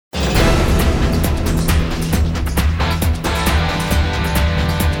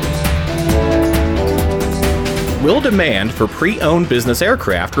will demand for pre-owned business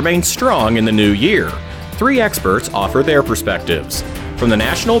aircraft remain strong in the new year? 3 experts offer their perspectives. From the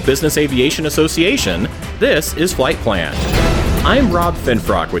National Business Aviation Association, this is Flight Plan. I'm Rob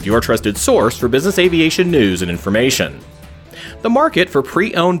Finfrock with your trusted source for business aviation news and information. The market for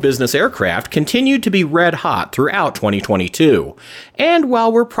pre-owned business aircraft continued to be red hot throughout 2022. And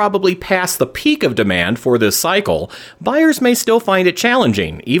while we're probably past the peak of demand for this cycle, buyers may still find it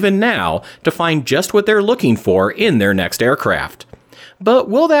challenging, even now, to find just what they're looking for in their next aircraft. But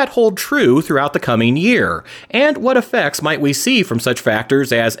will that hold true throughout the coming year? And what effects might we see from such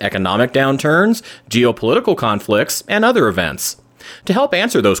factors as economic downturns, geopolitical conflicts, and other events? To help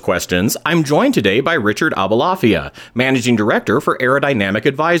answer those questions, I'm joined today by Richard Aboulafia, Managing Director for Aerodynamic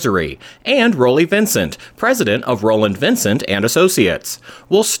Advisory, and Rolly Vincent, President of Roland Vincent and Associates.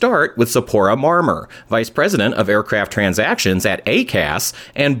 We'll start with Zipporah Marmer, Vice President of Aircraft Transactions at ACAS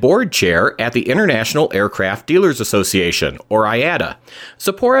and Board Chair at the International Aircraft Dealers Association, or IATA.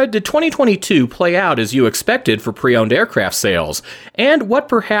 Zipporah, did 2022 play out as you expected for pre-owned aircraft sales? And what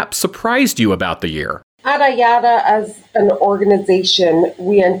perhaps surprised you about the year? At IATA, as an organization,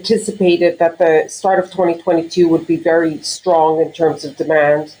 we anticipated that the start of 2022 would be very strong in terms of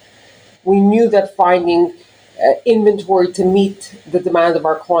demand. We knew that finding inventory to meet the demand of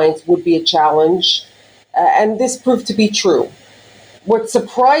our clients would be a challenge, and this proved to be true. What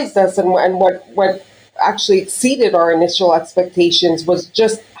surprised us and what actually exceeded our initial expectations was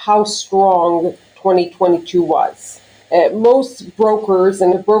just how strong 2022 was. Most brokers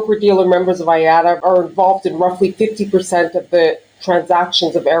and the broker-dealer members of IATA are involved in roughly 50% of the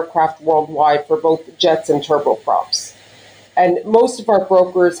transactions of aircraft worldwide for both jets and turboprops. And most of our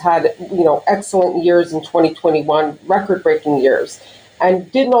brokers had, excellent years in 2021, record-breaking years, and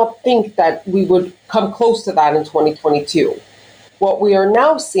did not think that we would come close to that in 2022. What we are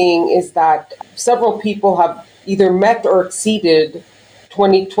now seeing is that several people have either met or exceeded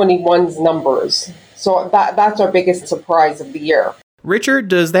 2021's numbers. So that's our biggest surprise of the year. Richard,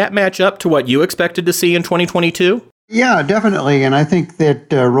 does that match up to what you expected to see in 2022? Yeah, definitely. And I think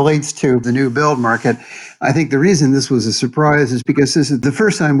that relates to the new build market. I think the reason this was a surprise is because this is the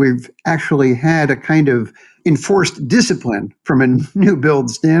first time we've actually had a kind of enforced discipline from a new build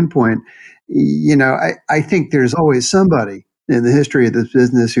standpoint. I think there's always somebody in the history of this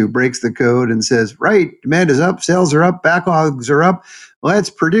business who breaks the code and says, right, demand is up, sales are up, backlogs are up, let's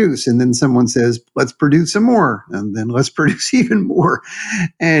produce. And then someone says, let's produce some more, and then let's produce even more.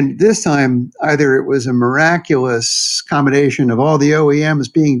 And this time, either it was a miraculous combination of all the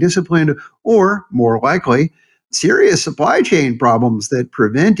OEMs being disciplined, or more likely, serious supply chain problems that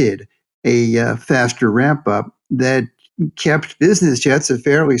prevented a faster ramp up that kept business jets a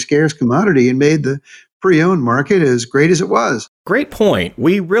fairly scarce commodity and made the pre-owned market as great as it was. Great point.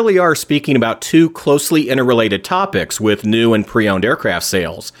 We really are speaking about two closely interrelated topics with new and pre-owned aircraft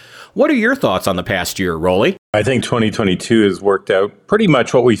sales. What are your thoughts on the past year, Rolly? I think 2022 has worked out pretty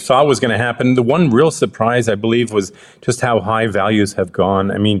much what we thought was going to happen. The one real surprise, I believe, was just how high values have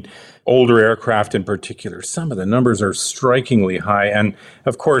gone. I mean, older aircraft in particular, some of the numbers are strikingly high. And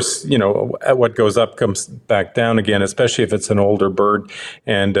of course, what goes up comes back down again, especially if it's an older bird.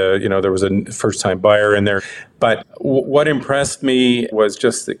 And, there was a first-time buyer in there. But what impressed me was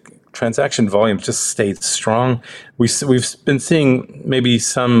just the transaction volume just stayed strong. We've been seeing maybe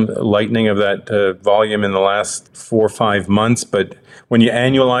some lightening of that volume in the last 4 or 5 months, but when you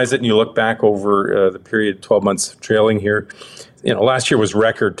annualize it and you look back over the period 12 months trailing here, last year was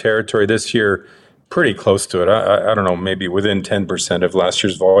record territory. This year, pretty close to it. I don't know, maybe within 10% of last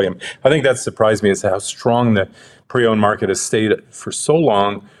year's volume. I think that surprised me is how strong the pre-owned market has stayed for so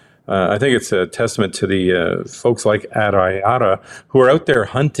long. I think it's a testament to the folks like at IATA who are out there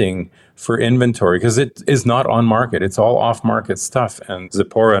hunting for inventory, because it is not on market. It's all off-market stuff. And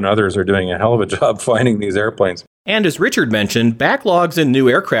Zipporah and others are doing a hell of a job finding these airplanes. And as Richard mentioned, backlogs in new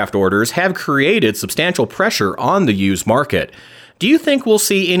aircraft orders have created substantial pressure on the used market. Do you think we'll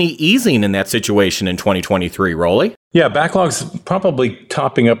see any easing in that situation in 2023, Rolly? Yeah, backlog's probably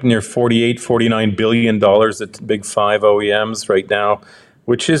topping up near $48-49 billion at the big 5 OEMs right now,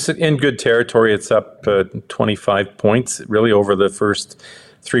 which is in good territory. It's up 25 points really over the first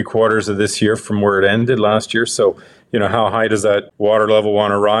 3 quarters of this year from where it ended last year. So, how high does that water level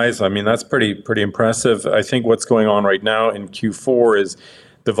want to rise? I mean, that's pretty impressive. I think what's going on right now in Q4 is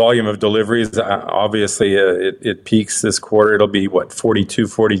the volume of deliveries. Obviously, it peaks this quarter. It'll be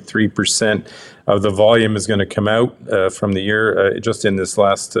 43% of the volume is going to come out from the year just in this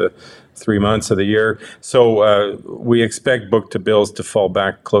last 3 months of the year. So we expect book to bills to fall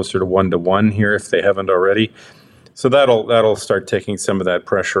back closer to 1-to-1 here if they haven't already. So that'll start taking some of that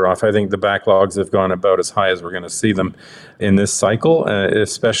pressure off. I think the backlogs have gone about as high as we're going to see them in this cycle,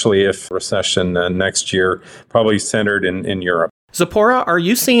 especially if recession next year, probably centered in Europe. Zipporah, are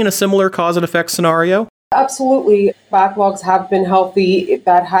you seeing a similar cause and effect scenario? Absolutely. Backlogs have been healthy.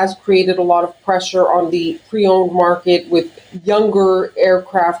 That has created a lot of pressure on the pre-owned market, with younger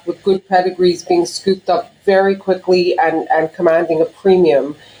aircraft with good pedigrees being scooped up very quickly and commanding a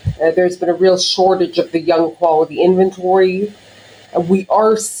premium. There's been a real shortage of the young quality inventory. We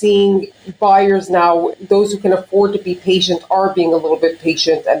are seeing buyers now, those who can afford to be patient are being a little bit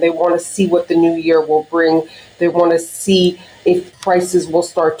patient, and they want to see what the new year will bring. They want to see if prices will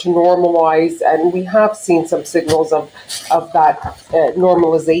start to normalize, and we have seen some signals of that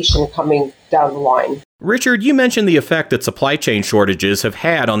normalization coming down the line. Richard, you mentioned the effect that supply chain shortages have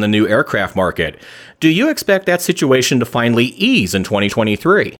had on the new aircraft market. Do you expect that situation to finally ease in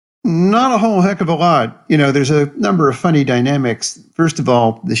 2023? Not a whole heck of a lot. There's a number of funny dynamics. First of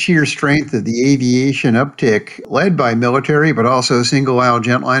all, the sheer strength of the aviation uptick, led by military, but also single-aisle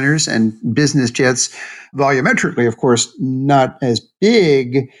jetliners and business jets, volumetrically, of course, not as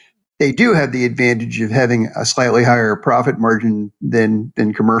big. They do have the advantage of having a slightly higher profit margin than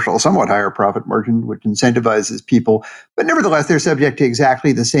commercial, somewhat higher profit margin, which incentivizes people. But nevertheless, they're subject to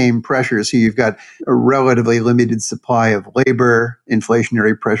exactly the same pressures. So you've got a relatively limited supply of labor,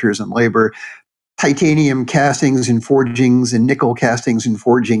 inflationary pressures on labor, titanium castings and forgings and nickel castings and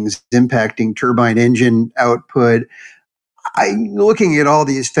forgings impacting turbine engine output. Looking at all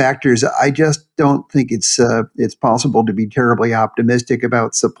these factors, I just don't think it's possible to be terribly optimistic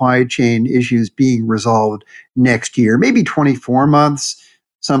about supply chain issues being resolved next year. Maybe 24 months,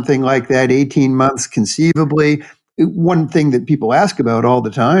 something like that, 18 months conceivably. One thing that people ask about all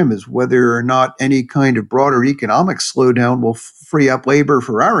the time is whether or not any kind of broader economic slowdown will free up labor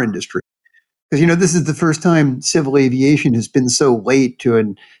for our industry. Because, this is the first time civil aviation has been so late to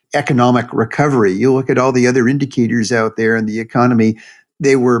an economic recovery. You look at all the other indicators out there in the economy,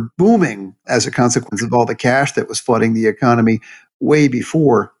 they were booming as a consequence of all the cash that was flooding the economy way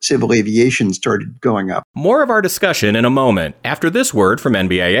before civil aviation started going up. More of our discussion in a moment after this word from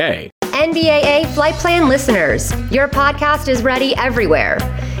NBAA. NBAA Flight Plan listeners, your podcast is ready everywhere.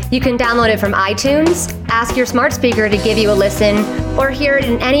 You can download it from iTunes, ask your smart speaker to give you a listen, or hear it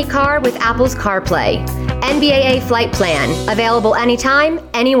in any car with Apple's CarPlay. NBAA Flight Plan, available anytime,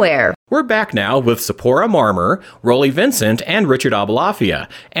 anywhere. We're back now with Zipporah Marmer, Rolly Vincent, and Richard Aboulafia,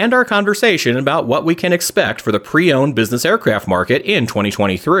 and our conversation about what we can expect for the pre-owned business aircraft market in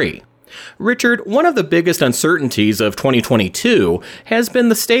 2023. Richard, one of the biggest uncertainties of 2022 has been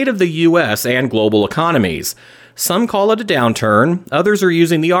the state of the U.S. and global economies. Some call it a downturn, others are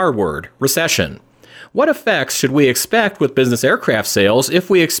using the R word, recession. What effects should we expect with business aircraft sales if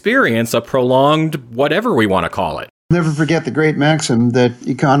we experience a prolonged whatever we want to call it? Never forget the great maxim that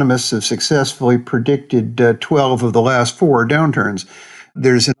economists have successfully predicted 12 of the last 4 downturns.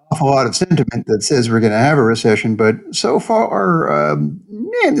 There's an awful lot of sentiment that says we're going to have a recession, but so far,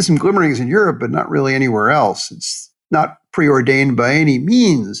 there's some glimmerings in Europe, but not really anywhere else. It's not preordained by any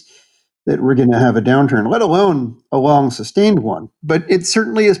means that we're going to have a downturn, let alone a long sustained one. But it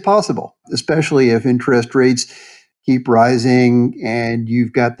certainly is possible, especially if interest rates keep rising and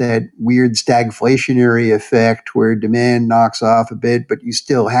you've got that weird stagflationary effect where demand knocks off a bit, but you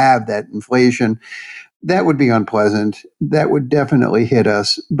still have that inflation. That would be unpleasant. That would definitely hit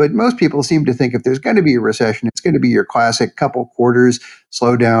us. But most people seem to think if there's going to be a recession, it's going to be your classic couple quarters,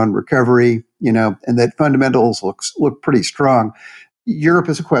 slowdown, recovery, and that fundamentals look pretty strong. Europe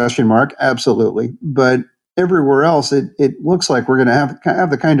is a question mark, absolutely. But everywhere else, it looks like we're going to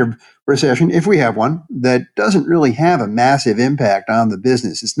have the kind of recession, if we have one, that doesn't really have a massive impact on the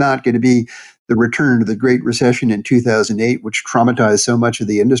business. It's not going to be the return to the Great Recession in 2008, which traumatized so much of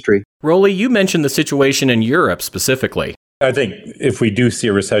the industry. Rolly, you mentioned the situation in Europe specifically. I think if we do see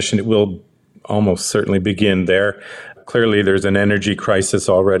a recession, it will almost certainly begin there. Clearly, there's an energy crisis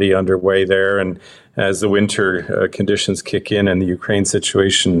already underway there, and as the winter conditions kick in and the Ukraine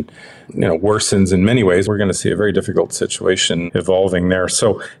situation, worsens in many ways, we're going to see a very difficult situation evolving there.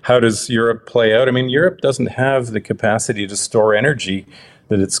 So, how does Europe play out? I mean, Europe doesn't have the capacity to store energy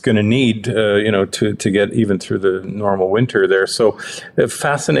that it's going to need, to get even through the normal winter there. So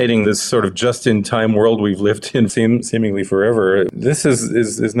fascinating, this sort of just-in-time world we've lived in seemingly forever. This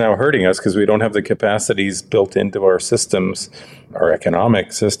is now hurting us because we don't have the capacities built into our systems, our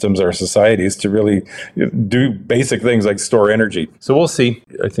economic systems, our societies to really do basic things like store energy. So we'll see.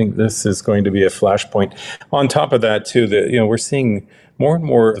 I think this is going to be a flashpoint. On top of that, too, we're seeing more and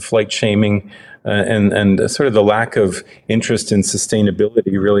more flight shaming and sort of the lack of interest in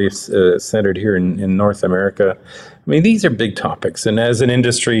sustainability really centered here in North America. I mean, these are big topics, and as an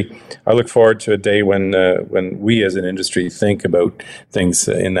industry, I look forward to a day when we as an industry think about things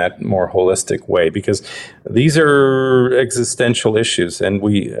in that more holistic way, because these are existential issues, and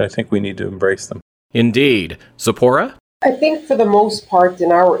I think we need to embrace them. Indeed. Zipporah? I think for the most part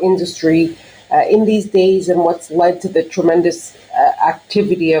in our industry, in these days and what's led to the tremendous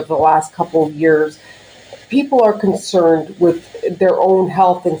activity of the last couple of years, people are concerned with their own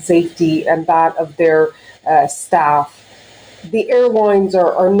health and safety and that of their staff. The airlines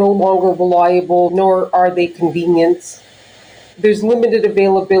are no longer reliable, nor are they convenient. There's limited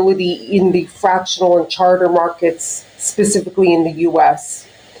availability in the fractional and charter markets, specifically in the US.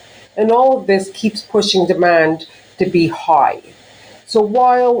 And all of this keeps pushing demand to be high. So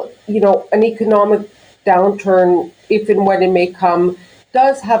while, an economic downturn, if and when it may come,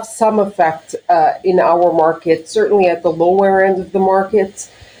 does have some effect in our market, certainly at the lower end of the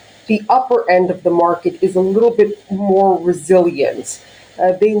market, the upper end of the market is a little bit more resilient.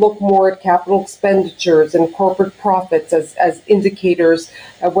 They look more at capital expenditures and corporate profits as indicators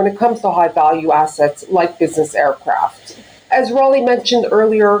when it comes to high value assets like business aircraft. As Rolly mentioned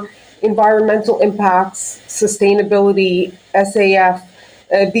earlier, environmental impacts, sustainability, SAF,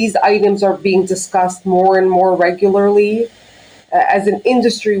 these items are being discussed more and more regularly. As an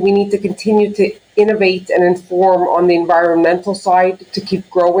industry, we need to continue to innovate and inform on the environmental side to keep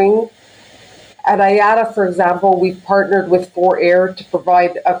growing. At IATA, for example, we've partnered with 4Air to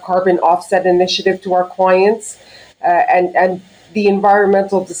provide a carbon offset initiative to our clients. And the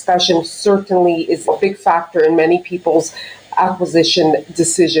environmental discussion certainly is a big factor in many people's acquisition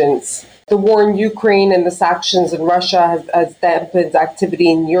decisions. The war in Ukraine and the sanctions in Russia has dampened activity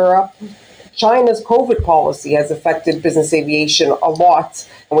in Europe. China's COVID policy has affected business aviation a lot.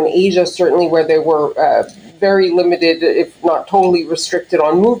 When Asia, certainly where they were very limited, if not totally restricted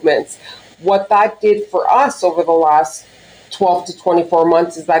on movements, what that did for us over the last 12 to 24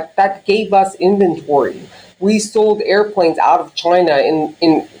 months is that gave us inventory. We sold airplanes out of China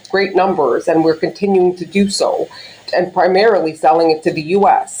in great numbers, and we're continuing to do so, and primarily selling it to the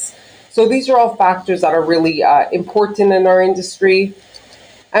U.S. So these are all factors that are really important in our industry.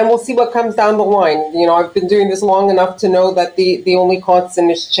 And we'll see what comes down the line. I've been doing this long enough to know that the only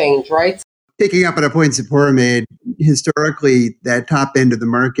constant is change, right? Picking up on a point Zipporah made, historically, that top end of the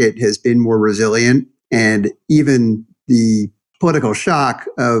market has been more resilient. And even the political shock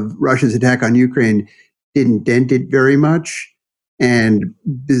of Russia's attack on Ukraine didn't dent it very much. And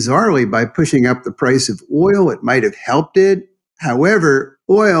bizarrely, by pushing up the price of oil, it might have helped it. However,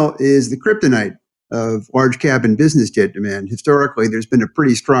 oil is the kryptonite of large cabin business jet demand. Historically, there's been a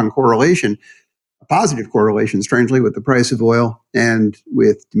pretty strong correlation, a positive correlation, strangely, with the price of oil and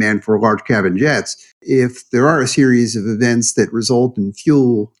with demand for large cabin jets. If there are a series of events that result in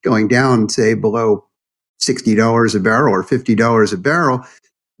fuel going down, say, below $60 a barrel or $50 a barrel,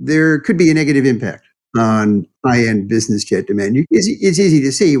 there could be a negative impact on high-end business jet demand. It's easy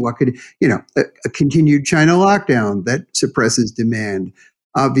to see what could, a continued China lockdown that suppresses demand.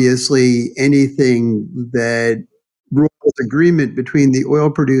 Obviously, anything that rules agreement between the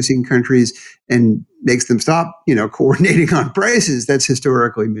oil-producing countries and makes them stop, coordinating on prices, that's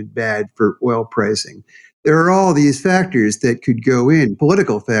historically been bad for oil pricing. There are all these factors that could go in,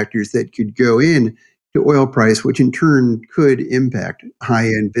 political factors that could go in to oil price, which in turn could impact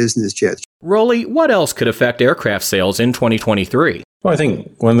high-end business jets. Rolly, what else could affect aircraft sales in 2023? Well, I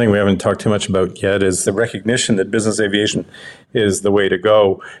think one thing we haven't talked too much about yet is the recognition that business aviation is the way to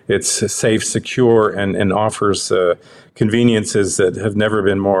go. It's safe, secure, and offers conveniences that have never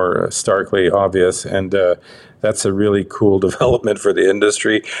been more starkly obvious. And that's a really cool development for the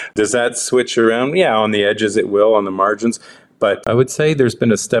industry. Does that switch around? Yeah, on the edges it will, on the margins. But I would say there's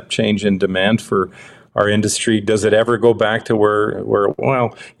been a step change in demand for our industry. Does it ever go back to where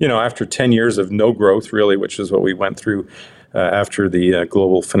after 10 years of no growth, really, which is what we went through after the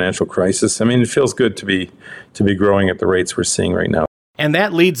global financial crisis? I mean, it feels good to be growing at the rates we're seeing right now. And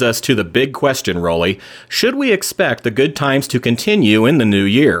that leads us to the big question, Rolly. Should we expect the good times to continue in the new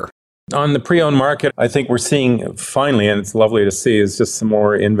year? On the pre-owned market, I think we're seeing finally, and it's lovely to see, is just some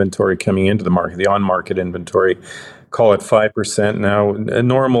more inventory coming into the market, the on-market inventory. Call it 5% now. A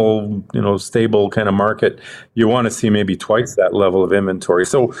normal, stable kind of market, you want to see maybe twice that level of inventory.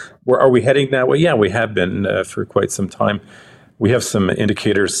 So are we heading that way? Yeah, we have been for quite some time. We have some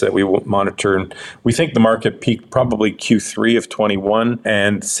indicators that we monitor, and we think the market peaked probably Q3 of 21,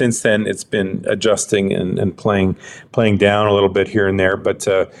 and since then it's been adjusting and playing down a little bit here and there. But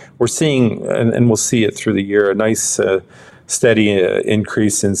we're seeing, and we'll see it through the year, a nice steady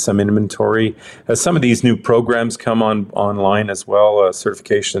increase in some inventory. Some of these new programs come online as well.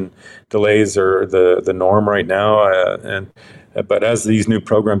 Certification delays are the norm right now, but as these new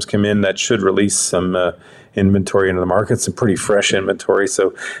programs come in, that should release some inventory into the market, some pretty fresh inventory.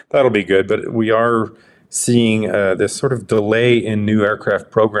 So that'll be good. But we are seeing this sort of delay in new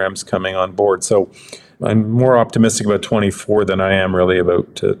aircraft programs coming on board. So I'm more optimistic about 24 than I am really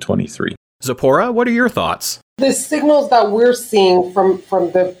about 23. Zipporah, what are your thoughts? The signals that we're seeing from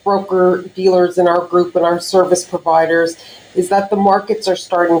the broker dealers in our group and our service providers is that the markets are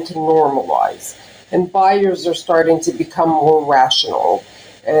starting to normalize and buyers are starting to become more rational.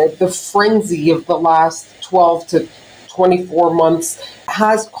 The frenzy of the last 12 to 24 months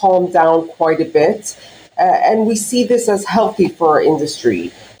has calmed down quite a bit. And we see this as healthy for our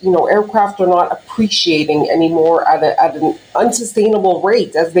industry. Aircraft are not appreciating anymore at an unsustainable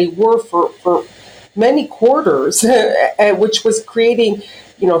rate as they were for many quarters, which was creating,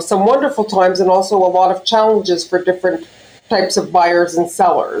 some wonderful times and also a lot of challenges for different types of buyers and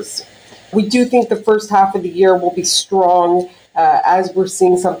sellers. We do think the first half of the year will be strong as we're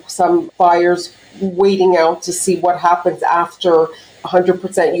seeing some buyers waiting out to see what happens after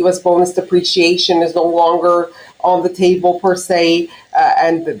 100% U.S. bonus depreciation is no longer on the table per se,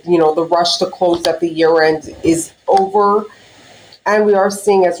 and the rush to close at the year end is over. And we are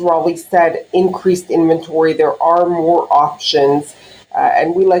seeing, as Raleigh said, increased inventory. There are more options,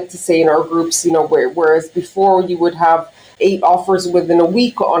 and we like to say in our groups, whereas before you would have 8 offers within a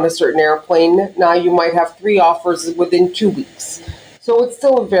week on a certain airplane, now you might have 3 offers within 2 weeks. So it's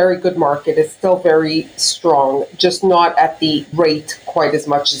still a very good market. It's still very strong, just not at the rate quite as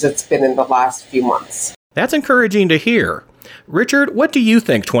much as it's been in the last few months. That's encouraging to hear. Richard, what do you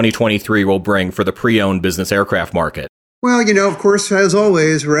think 2023 will bring for the pre-owned business aircraft market? Well, of course, as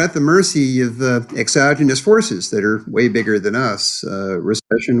always, we're at the mercy of exogenous forces that are way bigger than us,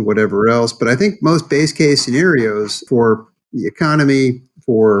 recession, whatever else. But I think most base case scenarios for the economy,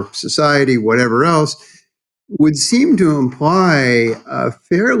 for society, whatever else, would seem to imply a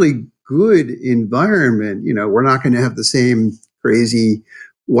fairly good environment. We're not going to have the same crazy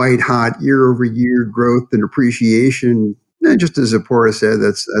white hot year-over-year growth and appreciation. Just as Zipporah said,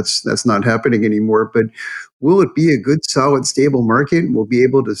 that's not happening anymore. But will it be a good, solid, stable market? We'll be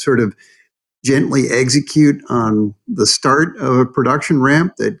able to sort of gently execute on the start of a production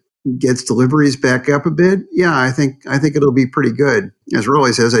ramp that gets deliveries back up a bit. Yeah, I think it'll be pretty good. As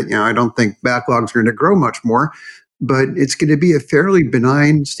Rolly says, I don't think backlogs are going to grow much more, but it's going to be a fairly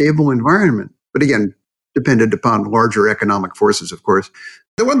benign, stable environment. But again, dependent upon larger economic forces, of course.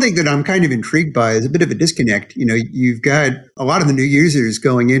 The one thing that I'm kind of intrigued by is a bit of a disconnect. You've got a lot of the new users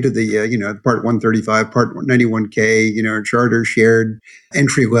going into the, Part 135, Part 91K, charter, shared,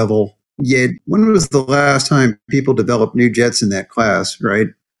 entry level. Yet, when was the last time people developed new jets in that class, right?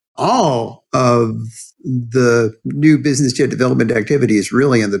 All of the new business jet development activity is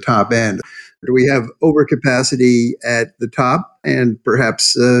really in the top end. We have overcapacity at the top and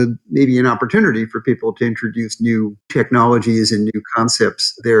perhaps maybe an opportunity for people to introduce new technologies and new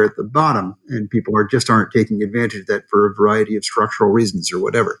concepts there at the bottom. And people aren't taking advantage of that for a variety of structural reasons or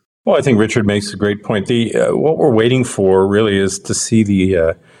whatever. Well, I think Richard makes a great point. What we're waiting for really is to see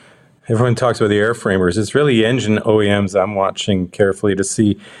everyone talks about the airframers. It's really engine OEMs I'm watching carefully to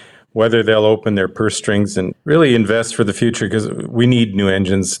see whether they'll open their purse strings and really invest for the future, because we need new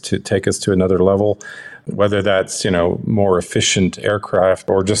engines to take us to another level, whether that's, more efficient aircraft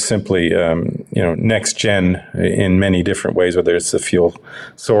or just simply, next gen in many different ways, whether it's a fuel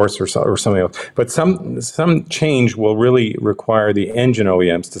source or something else. But some change will really require the engine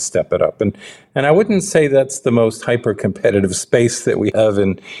OEMs to step it up. And I wouldn't say that's the most hyper-competitive space that we have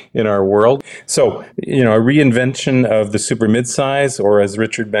in our world. So, a reinvention of the super midsize, or as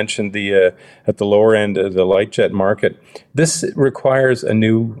Richard mentioned, at the lower end of the light jet market, this requires a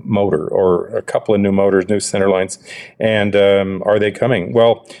new motor or a couple of new motors, new center lines. And are they coming?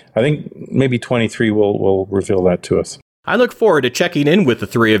 Well, I think maybe 23 will reveal that to us. I look forward to checking in with the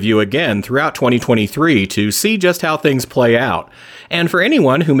three of you again throughout 2023 to see just how things play out. And for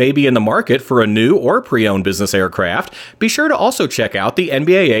anyone who may be in the market for a new or pre-owned business aircraft, be sure to also check out the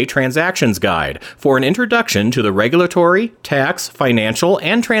NBAA Transactions Guide for an introduction to the regulatory, tax, financial,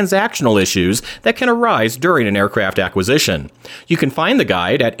 and transactional issues that can arise during an aircraft acquisition. You can find the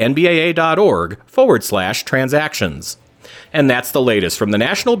guide at nbaa.org/transactions. And that's the latest from the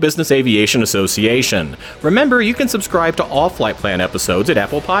National Business Aviation Association. Remember, you can subscribe to all Flight Plan episodes at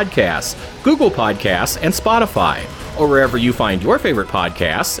Apple Podcasts, Google Podcasts, and Spotify, or wherever you find your favorite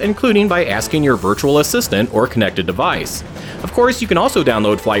podcasts, including by asking your virtual assistant or connected device. Of course, you can also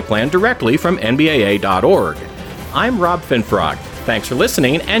download Flight Plan directly from nbaa.org. I'm Rob Finfrog. Thanks for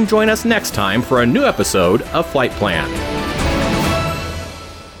listening, and join us next time for a new episode of Flight Plan.